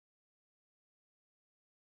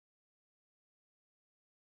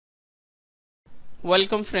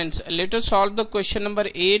Welcome friends, let us solve the question number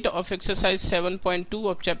 8 of exercise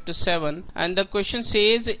 7.2 of chapter 7, and the question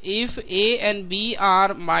says if a and b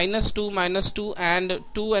are -2 and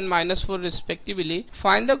 2 and -4 respectively,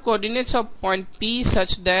 find the coordinates of point P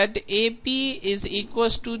such that AP is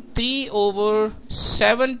equals to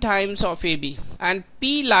 3/7 times of AB and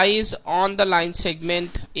P lies on the line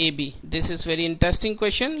segment AB. This is very interesting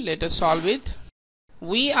question. Let us solve it.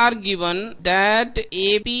 We are given that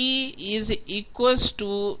AP is equals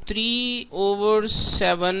to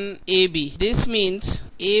 3/7 AB. This means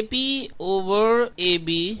AP over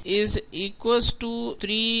AB is equals to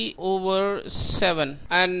 3/7.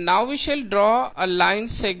 And now we shall draw a line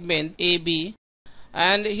segment AB.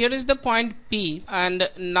 And here is the point P, and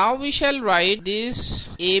now we shall write this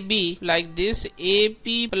AB like this: AP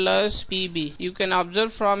plus PB. You can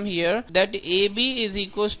observe from here that AB is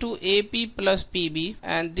equals to AP plus PB,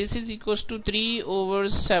 and this is equals to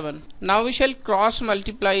 3/7. Now we shall cross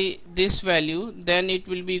multiply this value, then it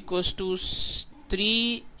will be equals to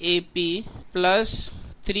 3AP plus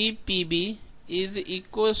 3PB is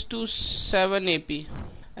equals to 7AP,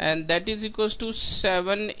 and that is equals to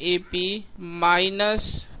 7AP minus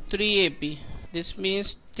 3AP. This means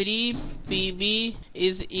 3PB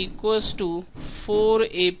is equals to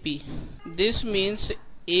 4AP. This means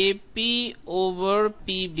AP over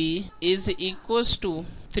PB is equals to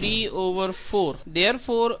 3/4.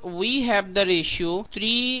 Therefore we have the ratio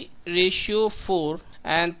 3/4,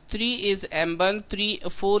 and 3 is M1,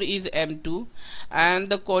 4 is M2, and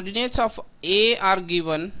the coordinates of A are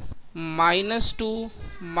given -2,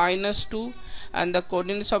 and the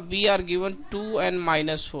coordinates of B are given 2 and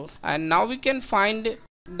 -4. And now we can find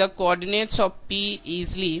the coordinates of P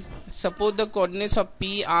easily. Suppose the coordinates of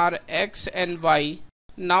P are X and Y.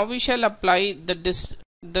 Now we shall apply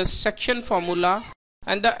the section formula,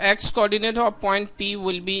 and the X coordinate of point P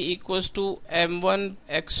will be equals to M1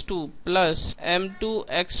 X2 plus M2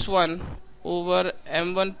 X1 over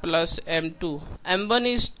M1 plus M2. M1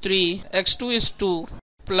 is 3, X2 is 2,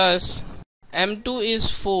 plus M2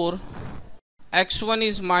 is 4, X1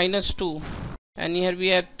 is -2, and here we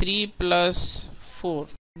have 3 plus 4.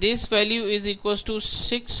 This value is equals to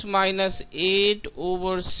 6 minus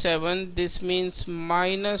 8/7. This means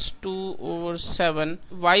 -2/7.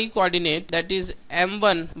 Y coordinate, that is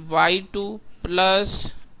M1 Y2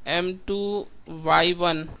 plus M2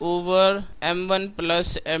 Y1 over M1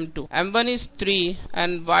 plus M2. M1 is 3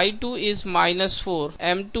 and Y2 is -4.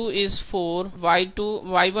 M2 is 4.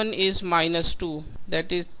 Y1 is -2.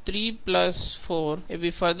 That is 3 plus 4. If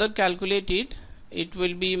we further calculate it, it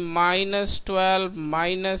will be -12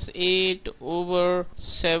 minus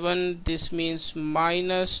 8/7. This means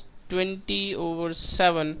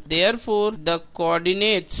 -20/7. Therefore the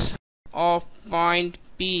coordinates of point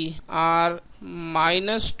P are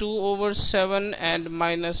 -2/7 and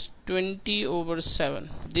 -20/7.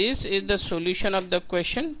 This is the solution of the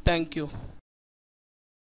question. Thank you.